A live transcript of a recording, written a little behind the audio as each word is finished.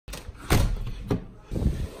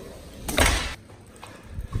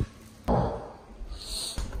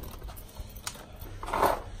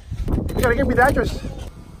You gotta give me the address.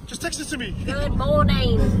 Just text it to me. Good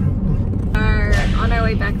morning. We're on our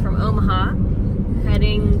way back from Omaha,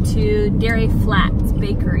 heading to Dairy Flats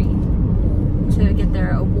Bakery to get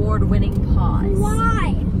their award-winning pies.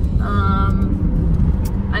 Why?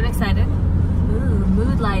 I'm excited. Ooh,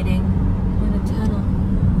 mood lighting in a tunnel.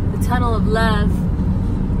 The tunnel of love.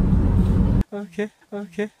 Okay,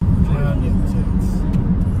 okay. My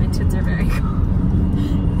tits are very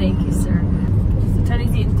cold. Thank you, sir. So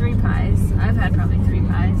Tony's eaten 3 pies. I've had probably 3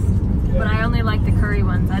 pies, but I only like the curry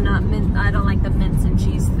ones. I don't like the mince and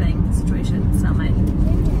cheese thing situation. It's not my thing.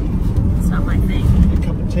 A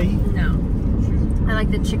cup of tea? No. I like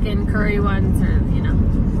the chicken curry ones, or you know,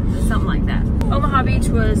 something like that. Omaha Beach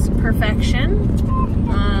was perfection.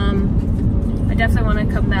 I definitely want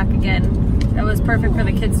to come back again. That was perfect for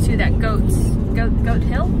the kids too. That Goat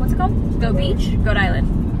Hill? What's it called? Goat Beach? Goat Island.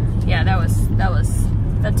 Yeah,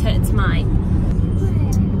 it's mine.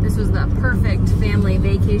 This was the perfect family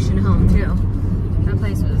vacation home too. That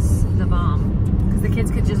place was the bomb. Because the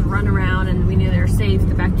kids could just run around and we knew they were safe.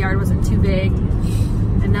 The backyard wasn't too big.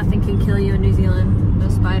 And nothing can kill you in New Zealand. No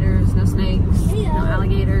spiders, no snakes, no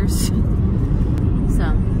alligators. So,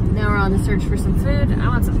 now we're on the search for some food. I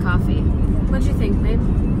want some coffee. What'd you think, babe?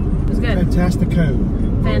 It was good. Fantastico.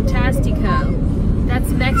 Fantastico.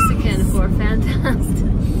 That's Mexican for fantastic.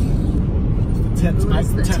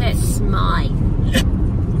 The tits mine.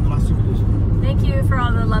 Thank you for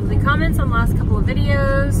all the lovely comments on the last couple of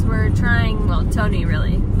videos. We're trying, well, Tony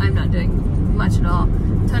really. I'm not doing much at all.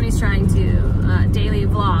 Tony's trying to daily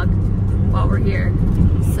vlog while we're here.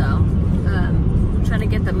 So, I'm trying to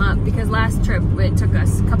get them up because last trip it took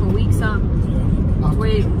us a couple weeks off.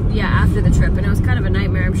 After the trip, and it was kind of a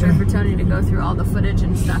nightmare, I'm sure, for Tony to go through all the footage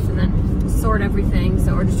and stuff and then sort everything.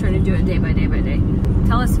 So we're just trying to do it day by day by day.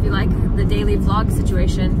 Tell us if you like the daily vlog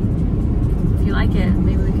situation. If you like it,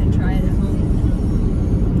 maybe we can try it at home.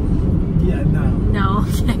 Yeah, no. No,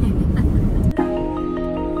 okay.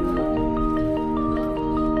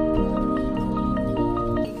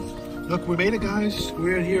 Look, we made it, guys.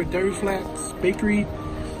 We're here at Dairy Flats Bakery.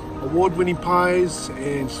 Award-winning pies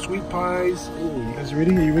and sweet pies. Ooh, you guys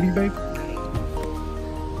ready? Are you ready, babe?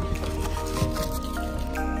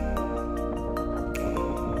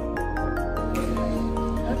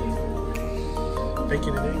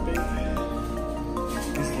 Bacon and egg, babe. This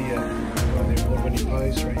is the award-winning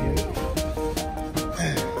pies right here.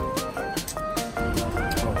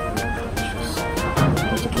 Oh, delicious.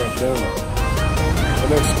 Let's drop down. That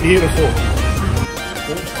looks beautiful.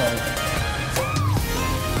 French pie.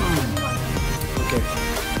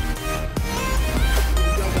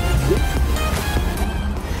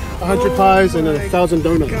 100 pies and 1,000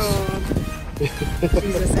 donuts.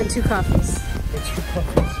 Jesus, and 2 coffees.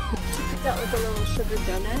 That was a little sugar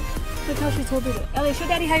donut. Look how she's holding it. Ellie, show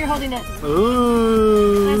Daddy how you're holding it.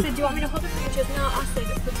 Ooh. And I said, do you want me to hold it for you? She goes, no, I'll save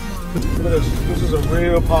it for tomorrow. Look at this. This is a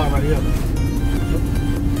real pie right here.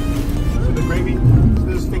 See the gravy?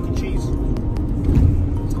 This is steak and cheese.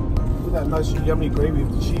 Look at that nice yummy gravy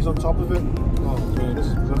with the cheese on top of it. Oh man, this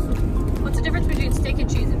is perfect. What's the difference between steak and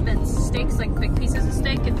cheese and mince? Steak's like quick pieces of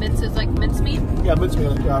steak and mince is like mincemeat? Yeah,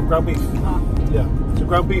 mincemeat, like ground beef. Oh. Yeah, so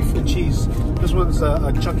ground beef and cheese. This one's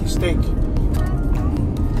a chunky steak.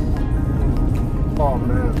 Oh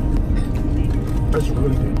man, that's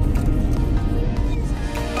really good.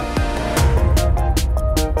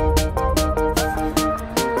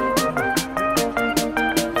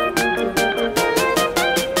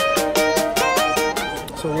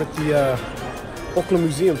 So we're at the Auckland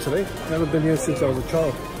Museum today. Never been here since I was a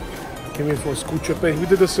child. Came here for a school trip. Hey, we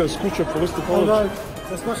did this school trip for Worcester College. Oh, no,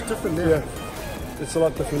 that's much different there. Yeah, it's a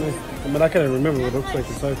lot different there. I mean, I can't even remember what it looks like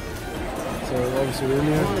inside. So obviously we're in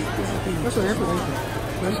here. That's what happened.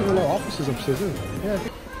 There's a lot of offices upstairs, isn't it? Yeah.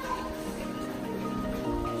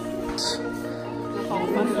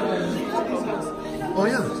 Oh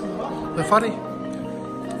yeah, the funny.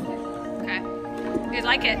 Okay. You'd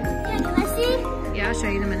like it? Yeah, can I see? Yeah, I'll show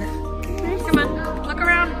you in a minute. Come on, look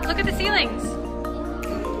around. Look at the ceilings.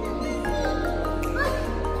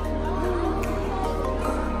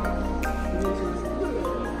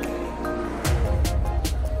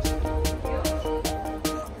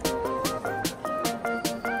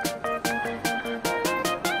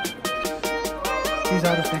 These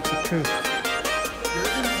artifacts are true.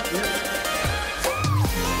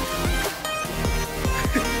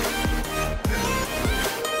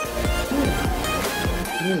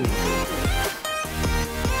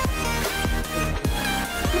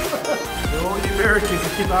 All the Americans, you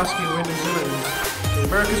keep asking where New Zealand is. So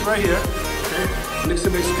America's right here, okay? Next to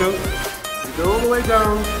Mexico. You go all the way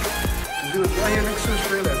down. You do it right here next to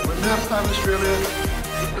Australia. 1.5 times Australia.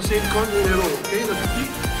 This same continent at all. Okay, the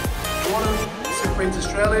peak water separates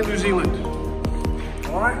Australia and New Zealand.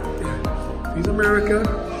 Alright, here's America.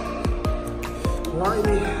 Right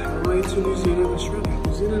away to New Zealand, Australia.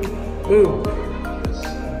 New Zealand, boom.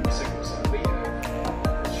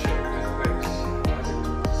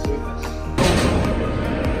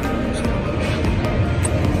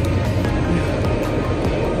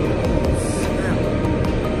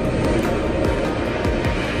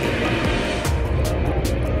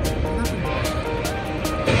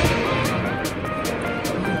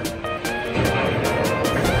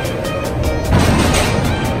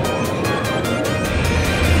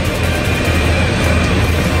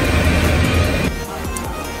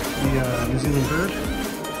 New Zealand bird,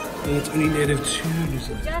 and it's only native to New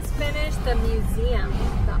Zealand. Just finished the museum,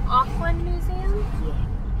 the Auckland Museum.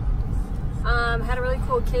 Had a really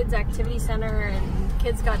cool kids activity center, and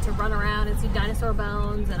kids got to run around and see dinosaur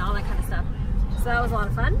bones and all that kind of stuff. So that was a lot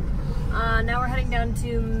of fun. Now we're heading down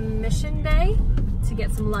to Mission Bay to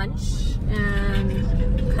get some lunch and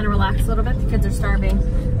kind of relax a little bit. The kids are starving.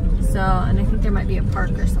 So, and I think there might be a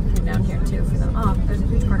park or something down here too for them. Oh, there's a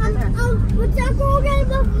huge park right there. What's that girl name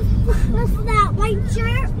with that white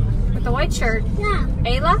shirt? With the white shirt? Yeah.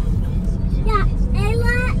 Ayla? Yeah,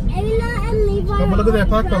 Ayla and Levi. Oh, look at that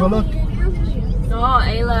park, Papa, look. Oh,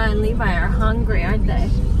 Ayla and Levi are hungry, aren't they?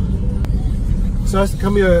 So I used to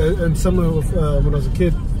come here in summer when I was a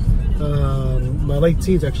kid. My late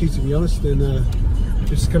teens, actually, to be honest. And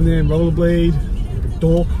just come there and rollerblade, like a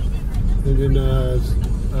dork. And then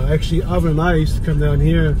actually, Arvin and I used to come down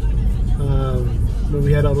here when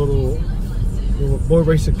we had our little boy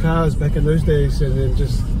racer cars back in those days, and then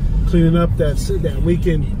just cleaning up that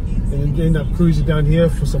weekend, and then end up cruising down here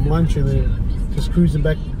for some lunch, and then just cruising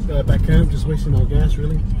back home, just wasting our gas,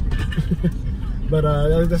 really. But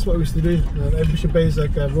that's what we used to do. Mission Bay is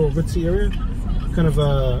like a real ritzy area, kind of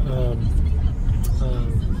a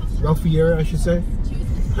Ralphie area, I should say.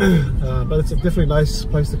 But it's a definitely nice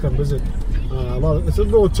place to come visit. It's a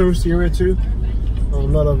little touristy area too. A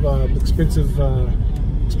lot of expensive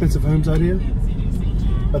homes out here.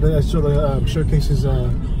 But then it sort of showcases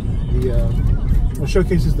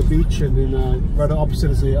the beach, and then right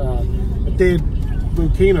opposite is a dead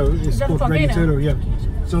volcano. It's called Volcano. Yeah.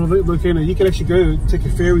 So the volcano, you can actually go take a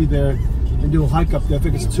ferry there and do a hike up there. I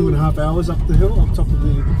think it's 2.5 hours up the hill, up top of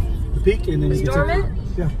the peak, and then it's you can dormant?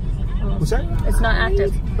 Yeah. What's that? It's not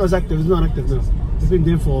active. No, it's active. It's not active now. It's been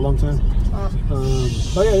there for a long time.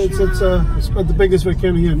 But yeah, it's the biggest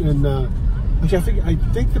volcano here, and actually I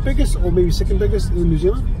think the biggest, or maybe second biggest in New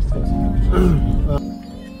Zealand.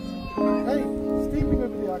 Hey, Steve over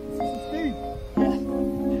there. I can see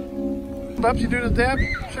Steve. Bubs, you doing a dab?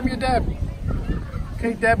 Show me your dab.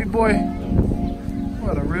 Okay, dabby boy.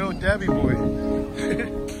 What a real dabby boy.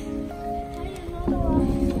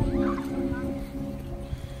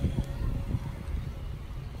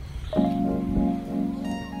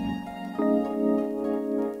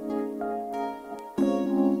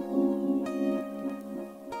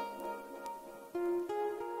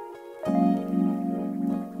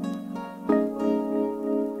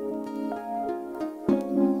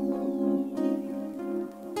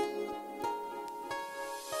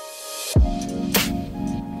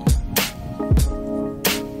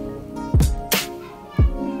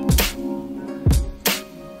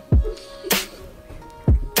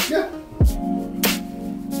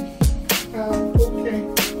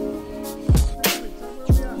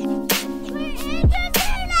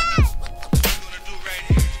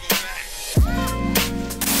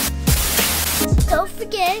 Don't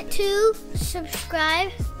forget to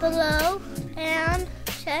subscribe below and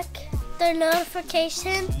check the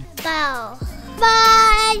notification bell.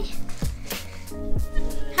 Bye!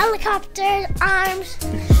 Helicopter arms.